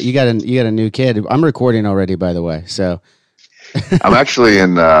 you got a new kid. I'm recording already, by the way. So I'm actually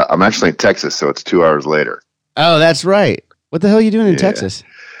in Texas, so it's 2 hours later. Oh, that's right. What the hell are you doing in Texas?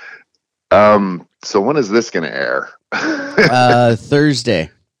 So when is this going to air? Thursday.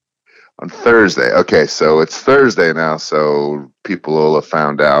 On Thursday. Okay, so it's Thursday now, so people will have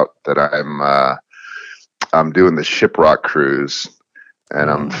found out that I'm doing the Shiprock cruise, and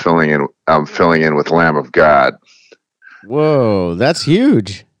I'm filling in with Lamb of God. Whoa, that's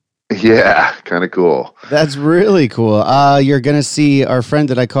huge. Yeah, kind of cool. That's really cool. You're going to see our friend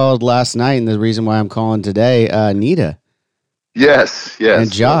that I called last night, and the reason why I'm calling today, Nita. Yes.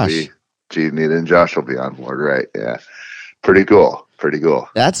 And Josh. Nita and Josh will be on board, right? Yeah. Pretty cool.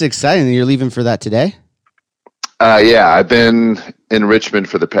 That's exciting. You're leaving for that today? Yeah, I've been in Richmond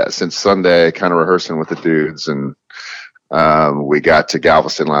since Sunday, kind of rehearsing with the dudes, and we got to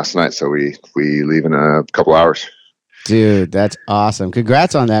Galveston last night, so we leave in a couple hours. Dude, that's awesome.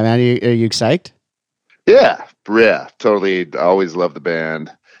 Congrats on that, man. Are you excited? Yeah, totally. I always love the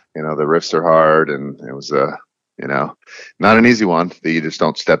band. The riffs are hard, and it was not an easy one that you just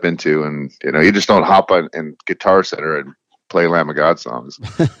don't step into, and you just don't hop on in Guitar Center and play Lamb of God songs.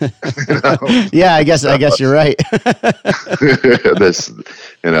 Yeah, I guess you're right. This,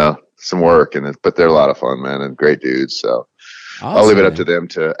 some work, but they're a lot of fun, man, and great dudes. So awesome, I'll leave it up to them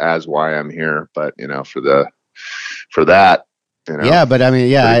to as why I'm here. But for that, yeah. But I mean,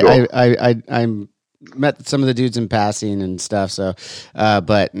 yeah, cool. I met some of the dudes in passing and stuff. So,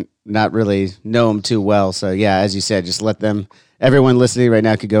 but not really know them too well. So yeah, as you said, just let them. Everyone listening right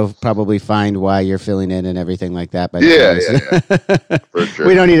now could go probably find why you're filling in and everything like that. But yeah. For sure.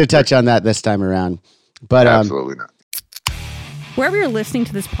 We don't need to touch on that this time around. But absolutely not. Wherever you're listening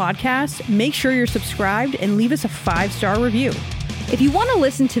to this podcast, make sure you're subscribed and leave us a 5-star review. If you want to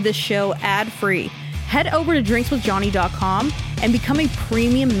listen to this show ad-free, head over to drinkswithjohnny.com and become a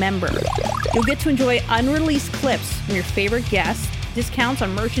premium member. You'll get to enjoy unreleased clips from your favorite guests, discounts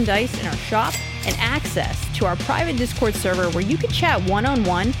on merchandise in our shop, and access to our private Discord server where you can chat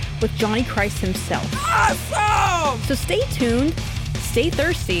one-on-one with Johnny Christ himself. Awesome! So stay tuned, stay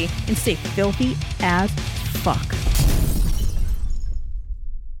thirsty, and stay filthy as fuck.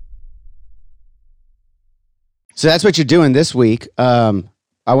 So that's what you're doing this week.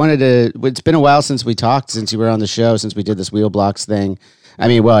 It's been a while since we talked, since you were on the show, since we did this Wheelblocks thing. I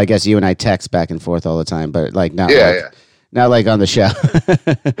mean, well, I guess you and I text back and forth all the time, but not like on the show.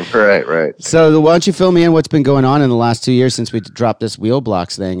 Right. So why don't you fill me in what's been going on in the last 2 years since we dropped this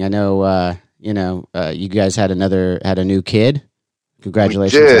Wheelblocks thing? I know, you guys had a new kid.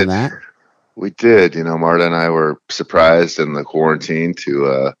 Congratulations on that. We did. Marta and I were surprised in the quarantine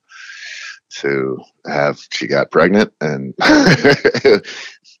to have, she got pregnant, and how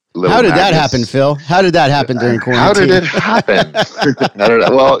did that happen, Phil? How did that happen during quarantine? How did it happen? I don't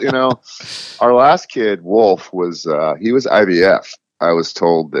know. Well, our last kid, Wolf, was he was IVF. I was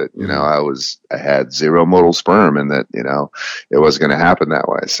told that I had zero motile sperm, and that it wasn't going to happen that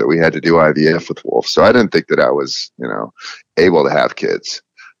way. So we had to do IVF with Wolf. So I didn't think that I was able to have kids.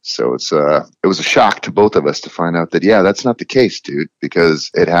 So it was a shock to both of us to find out that that's not the case, dude,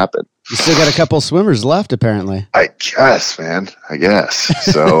 because it happened. You still got a couple swimmers left, apparently. I guess, man. I guess.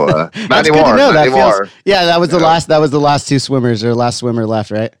 So not anymore. That was the last. That was the last two swimmers, or last swimmer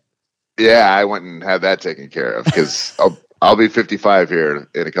left, right? Yeah, I went and had that taken care of because I'll be 55 here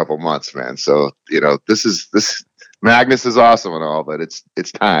in a couple months, man. So this. Magnus is awesome and all, but it's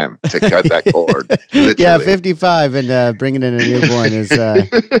time to cut that cord. Yeah, 55 and bringing in a newborn is.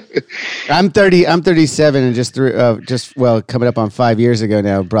 I'm 30. I'm 37, and coming up on 5 years ago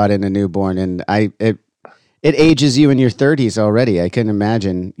now, brought in a newborn, and it ages you in your 30s already. I couldn't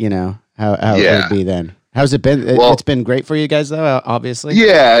imagine, how it would be then. How's it been? It's been great for you guys, though, obviously.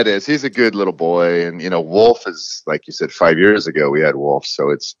 Yeah, it is. He's a good little boy, and Wolf is, like you said, 5 years ago we had Wolf,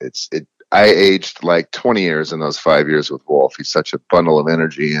 so I aged like 20 years in those 5 years with Wolf. He's such a bundle of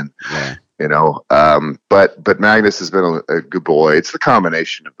energy, and but Magnus has been a good boy. It's the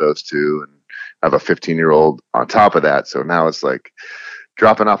combination of those two, and I have a 15-year-old on top of that. So now it's like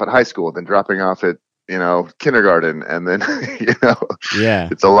dropping off at high school, then dropping off at kindergarten, and then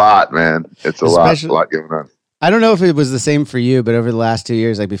it's a lot, man. It's a lot going on. I don't know if it was the same for you, but over the last 2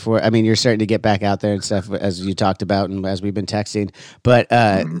 years, like before, I mean, you're starting to get back out there and stuff, as you talked about and as we've been texting. But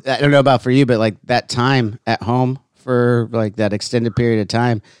I don't know about for you, but like that time at home for like that extended period of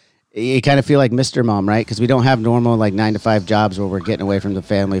time, you kind of feel like Mr. Mom, right? Because we don't have normal like 9-to-5 jobs where we're getting away from the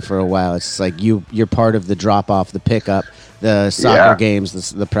family for a while. It's like you're part of the drop off, the pickup, the soccer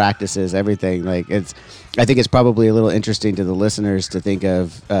games, the practices, everything. Like I think it's probably a little interesting to the listeners to think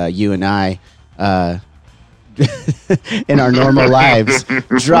of you and I. In our normal lives,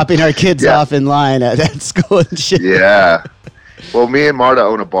 dropping our kids off in line at school and shit. Yeah. Well, me and Marta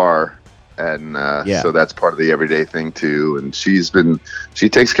own a bar, and so that's part of the everyday thing too. And she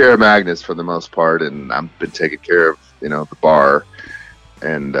takes care of Magnus for the most part, and I've been taking care of the bar.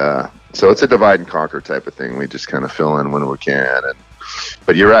 And so it's a divide and conquer type of thing. We just kind of fill in when we can.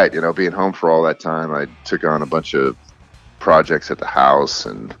 But you're right. Being home for all that time, I took on a bunch of projects at the house,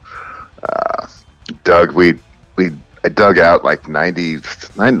 and Doug, dug out like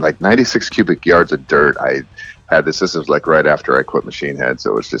 96 cubic yards of dirt. I had this was like right after I quit Machine Head,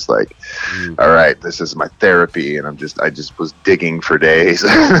 so it was just like, all right, this is my therapy, and I just was digging for days.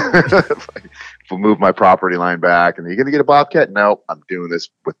 Like, move my property line back, and are you gonna get a bobcat? No, I'm doing this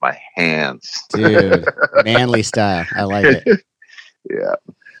with my hands, dude. Manly style. I like it. Yeah.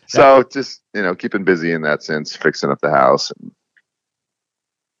 So just keeping busy in that sense, fixing up the house.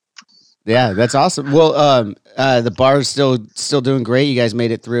 Yeah, that's awesome. Well, the bar is still doing great. You guys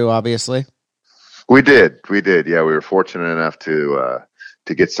made it through, obviously. We did. Yeah, we were fortunate enough to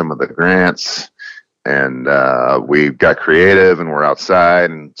get some of the grants, and we got creative, and we're outside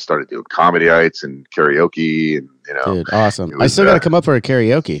and started doing comedy nights and karaoke, and dude, awesome. I still got to come up for a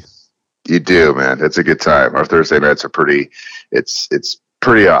karaoke. You do, man. It's a good time. Our Thursday nights are it's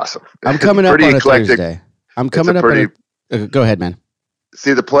pretty awesome. I'm coming up on a Thursday. I'm coming up on a. Go ahead, man.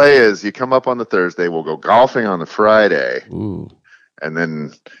 See, the play is you come up on the Thursday. We'll go golfing on the Friday. Ooh. And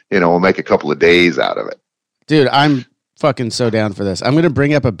then, we'll make a couple of days out of it. Dude, I'm fucking so down for this. I'm going to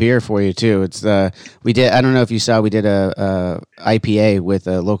bring up a beer for you too. It's I don't know if you saw, we did a IPA with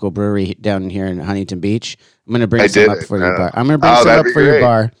a local brewery down here in Huntington Beach. I'm going to bring some up for your bar. I'm going to bring some up for your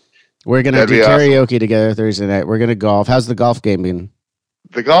bar. We're going to do karaoke together Thursday night. We're going to golf. How's the golf game been?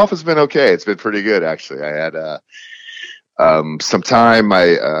 The golf has been okay. It's been pretty good, actually. I had some time.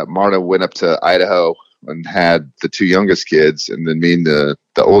 Marta went up to Idaho and had the two youngest kids, and then me and the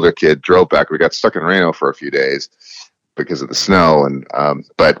older kid drove back. We got stuck in Reno for a few days because of the snow, and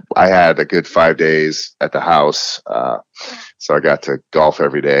but I had a good 5 days at the house, so I got to golf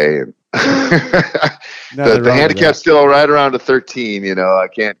every day. And the handicap's still right around a 13. I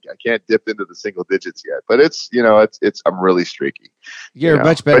can't dip into the single digits yet, but it's I'm really streaky. You're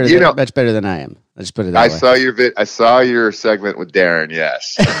much better. Much better than I am. Let's put it that way. I saw your segment with Darren.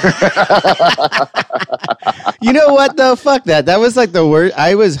 Yes. You know what though? Fuck that. That was like the worst.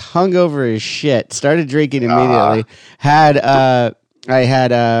 I was hungover as shit. Started drinking immediately. Why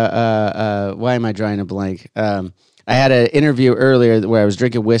am I drawing a blank? I had an interview earlier where I was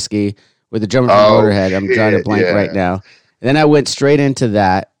drinking whiskey with the drummer from Motorhead. I'm drawing a blank right now. And then I went straight into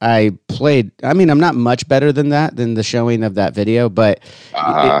that. I played. I mean, I'm not much better than the showing of that video, but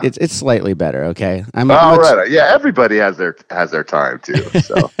it's slightly better. Okay, right. Yeah, everybody has their time too.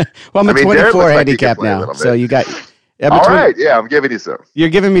 So, well, I'm a 24 handicap now, so you got. All right, yeah, I'm giving you some. You're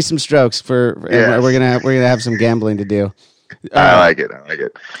giving me some strokes and we're gonna have some gambling to do. I like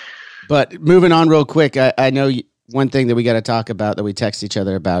it. But moving on real quick, I know one thing that we got to talk about that we text each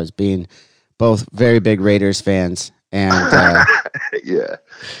other about is being both very big Raiders fans. And yeah,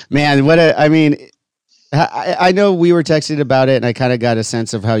 man, I know we were texting about it, and I kind of got a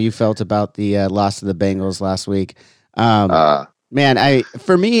sense of how you felt about the loss to the Bengals last week. Man,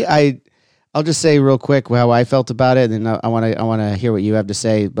 I'll just say real quick how I felt about it, and then I want to hear what you have to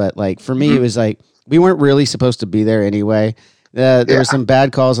say. But like for me, it was like we weren't really supposed to be there anyway. There were some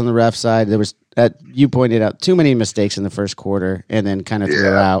bad calls on the ref side. There was, you pointed out, too many mistakes in the first quarter, and then kind of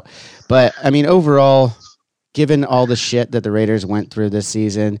threw out. But I mean, overall, given all the shit that the Raiders went through this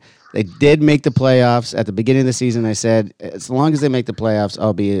season, they did make the playoffs. At the beginning of the season, I said, as long as they make the playoffs,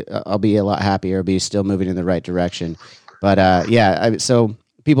 I'll be a lot happier. I'll be still moving in the right direction. But so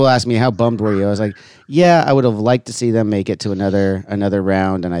people ask me, how bummed were you? I was like, yeah, I would have liked to see them make it to another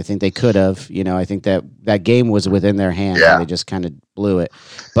round, and I think they could have. I think that game was within their hands, and they just kind of blew it.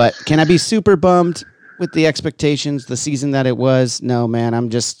 But can I be super bummed with the expectations, the season that it was? No, man, I'm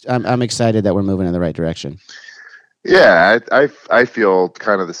excited that we're moving in the right direction. Yeah, I feel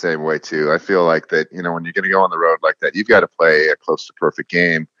kind of the same way too. I feel like that, when you're going to go on the road like that, you've got to play a close to perfect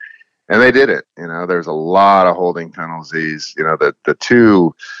game. And they did it. There's a lot of holding penalties. The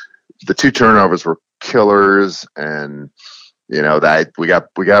two turnovers were killers, and that we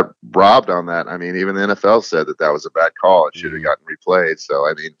got robbed on that. I mean, even the NFL said that was a bad call. It should have gotten replayed. So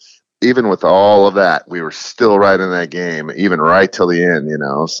I mean, even with all of that, we were still right in that game, even right till the end.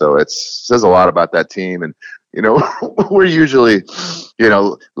 So it says a lot about that team. And we're usually,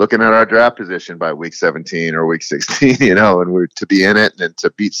 looking at our draft position by week 17 or week 16, and we're to be in it and to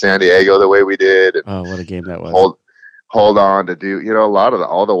beat San Diego the way we did. Oh, what a game that was. Hold on to do, a lot of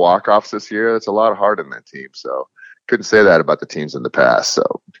all the walk-offs this year. It's a lot of heart in that team. So couldn't say that about the teams in the past.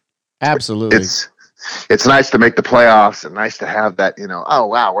 So absolutely. It's nice to make the playoffs and nice to have that, oh,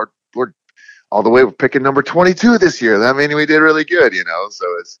 wow, we're all the way, we're picking number 22 this year. I mean, we did really good, so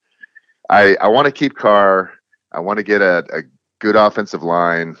I want to keep Carr. I want to get a good offensive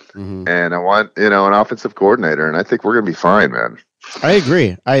line, and I want, an offensive coordinator, and I think we're going to be fine, man. I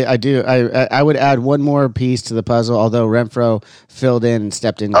agree. I do. I would add one more piece to the puzzle, although Renfro filled in and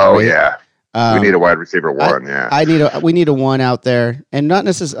stepped in. Oh, great. yeah. We need a wide receiver one. We need a one out there, and not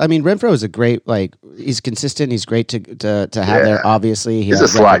necessarily. I mean, Renfro is a great, like, he's consistent. He's great to have there. Obviously, he's a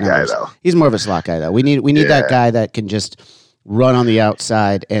slot guy though. He's more of a slot guy though. We need that guy that can just run on the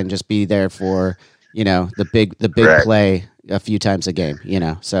outside and just be there for, you know, the big play a few times a game. You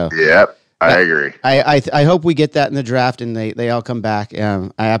know, so yep. I agree. I hope we get that in the draft and they all come back.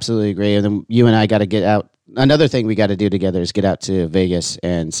 I absolutely agree. And then you and I got to get out. Another thing we got to do together is get out to Vegas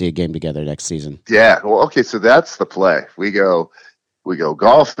and see a game together next season. Yeah. Well, okay. So that's the play. We go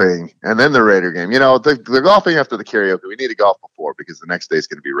golfing and then the Raider game. You know, the golfing after the karaoke, we need to golf before because the next day is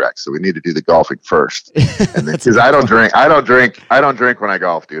going to be wrecked. So we need to do the golfing first. And then, because I don't drink when I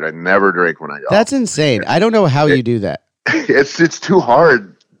golf, dude. I never drink when I golf. That's insane. I don't know how you do that. It's too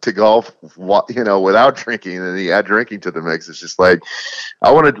hard to golf, you know, without drinking, and then you add drinking to the mix. It's just like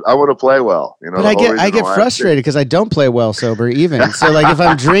I want to play well, you know. But I get frustrated because I don't play well sober even. So like if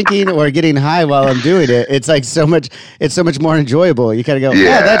I'm drinking or getting high while I'm doing it, it's like so much more enjoyable. You kind of go,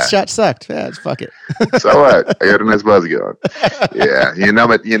 yeah, that shot sucked. Yeah, fuck it. So what? I got a nice buzz going. Yeah, you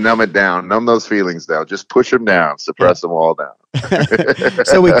numb it down, numb those feelings down. Just push them down, suppress them all down.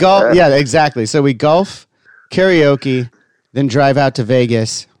 So we golf. Yeah, exactly. So we golf, karaoke, then drive out to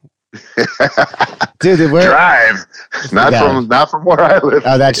Vegas. Dude, drive, not from where I live.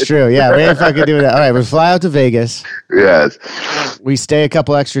 Oh, that's true. Yeah, we ain't fucking doing that. All right, we fly out to Vegas. Yes. We stay a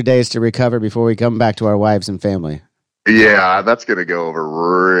couple extra days to recover before we come back to our wives and family. Yeah, that's gonna go over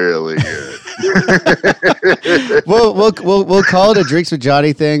really good. We'll call it a Drinks with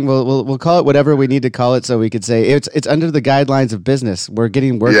Johnny thing. We'll call it whatever we need to call it, so we could say it's under the guidelines of business. We're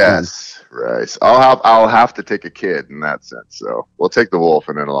getting work done. Right. I'll have to take a kid in that sense. So we'll take the wolf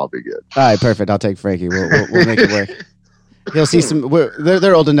and it'll all be good. All right, perfect. I'll take Frankie. We'll make it work. He'll see some.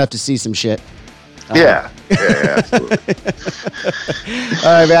 They're old enough to see some shit. Yeah, absolutely.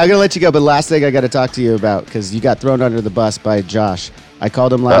 All right, man. I'm gonna let you go, but last thing I got to talk to you about because you got thrown under the bus by Josh. I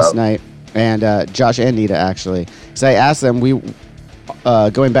called him last night, and Josh and Nita actually. So I asked them.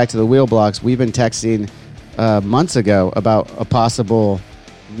 Going back to the Wheelblocks, we've been texting months ago about a possible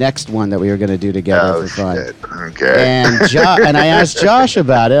next one that we were going to do together for fun. Shit. Okay. And I asked Josh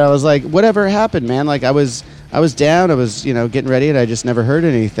about it. I was like, whatever happened, man? Like I was down. I was, getting ready, and I just never heard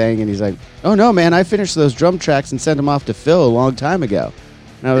anything. And he's like, oh no, man, I finished those drum tracks and sent them off to Phil a long time ago.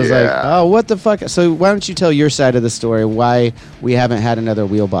 And I was like, oh, what the fuck? So why don't you tell your side of the story? Why we haven't had another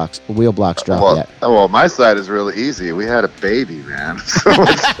Wheelblocks drop yet? Well, my side is really easy. We had a baby, man.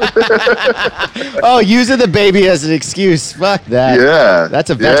 Oh, using the baby as an excuse. Fuck that. Yeah. That's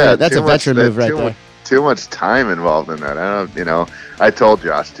a veteran move right there. Too much time involved in that. I told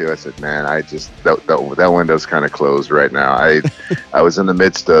Josh too. I said, man, that window's kind of closed right now. I was in the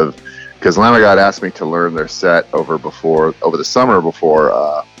midst of, because Lamagod asked me to learn their set over the summer before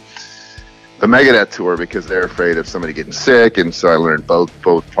the Megadeth tour because they're afraid of somebody getting sick, and so I learned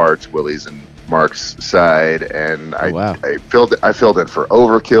both parts, Willie's and Mark's side, and I filled in for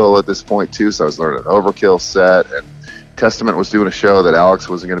Overkill at this point too. So I was learning an Overkill set, and Testament was doing a show that Alex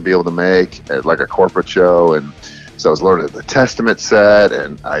wasn't going to be able to make, like a corporate show, and so I was learning the Testament set,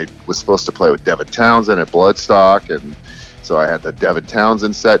 and I was supposed to play with Devin Townsend at Bloodstock, and so I had the Devin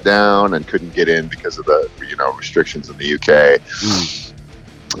Townsend set down and couldn't get in because of the restrictions in the UK.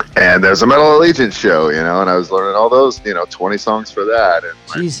 And there's a Metal Allegiance show, and I was learning all those 20 songs for that. And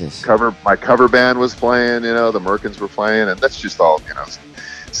my cover band was playing, the Merkins were playing, and that's just all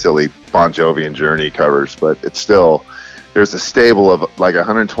silly Bon Jovi and Journey covers, but it's still, there's a stable of like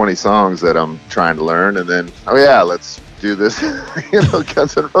 120 songs that I'm trying to learn, and then let's do this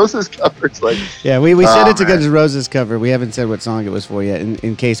Guns N' Roses cover. It's like, we said it's a Guns N' Roses cover. We haven't said what song it was for yet,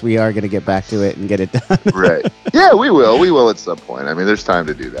 in case we are going to get back to it and get it done. Right. Yeah, we will at some point. I mean, there's time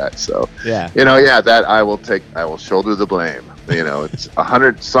to do that. So that I will shoulder the blame. It's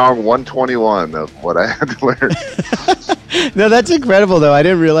 100 song 121 of what I had to learn. No, that's incredible though. I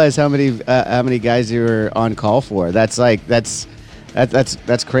didn't realize how many guys you were on call for. That's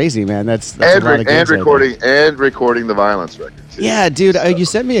crazy, man. That's a lot of gigs recording the Violence record too. Yeah, dude, you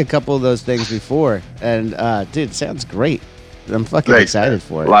sent me a couple of those things before, and dude, it sounds great. I'm fucking excited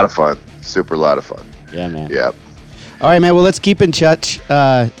for it. A lot of fun, super lot of fun. Yeah, man. Yeah. All right, man. Well, let's keep in touch.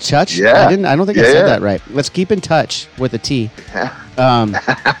 Touch? Yeah. I don't think I said that right. Let's keep in touch with a T.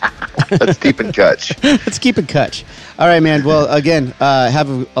 Let's keep in touch. Let's keep in touch. All right, man. Well, again, have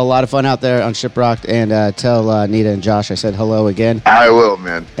a lot of fun out there on Shiprocked, and tell Nita and Josh I said hello again. I will,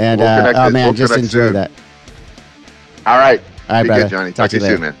 man. And just enjoy soon. That. All right. Be brother. Good, Johnny. Talk to you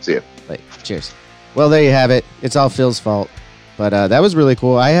soon, man. See you. Cheers. Well, there you have it. It's all Phil's fault. But that was really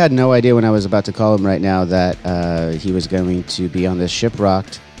cool. I had no idea when I was about to call him right now that he was going to be on this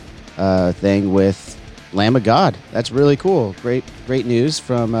Shiprocked thing with Lamb of God. That's really cool. Great news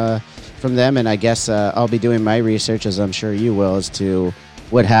from them. And I guess I'll be doing my research, as I'm sure you will, as to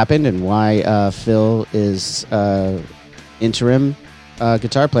what happened and why Phil is interim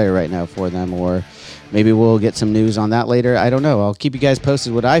guitar player right now for them, or maybe we'll get some news on that later. I don't know. I'll keep you guys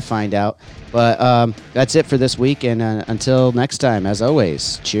posted what I find out. But that's it for this week, and until next time, as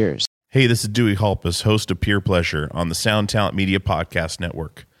always, cheers. Hey, this is Dewey Halpus, host of Peer Pleasure on the Sound Talent Media Podcast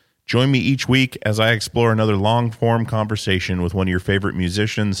Network. Join me each week as I explore another long-form conversation with one of your favorite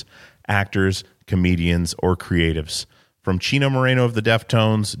musicians, actors, comedians, or creatives. From Chino Moreno of the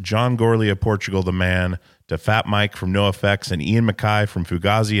Deftones, John Gorley of Portugal the Man, to Fat Mike from NoFX and Ian MacKaye from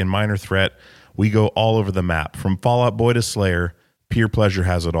Fugazi and Minor Threat, we go all over the map. From Fall Out Boy to Slayer, Peer Pleasure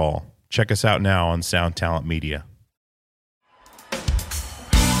has it all. Check us out now on Sound Talent Media.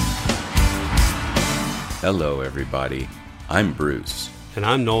 Hello, everybody. I'm Bruce. And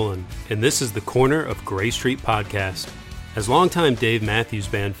I'm Nolan, and this is the Corner of Gray Street podcast. As longtime Dave Matthews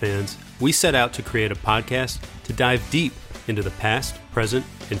Band fans, we set out to create a podcast to dive deep into the past, present,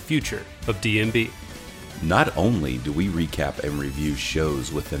 and future of DMB. Not only do we recap and review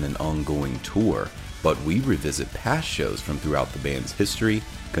shows within an ongoing tour, but we revisit past shows from throughout the band's history,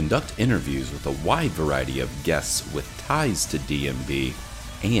 conduct interviews with a wide variety of guests with ties to DMB,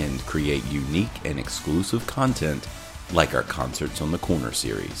 and create unique and exclusive content like our Concerts on the Corner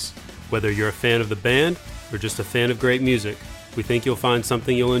series. Whether you're a fan of the band or just a fan of great music, we think you'll find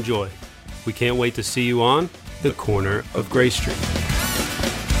something you'll enjoy. We can't wait to see you on The Corner of Gray Street.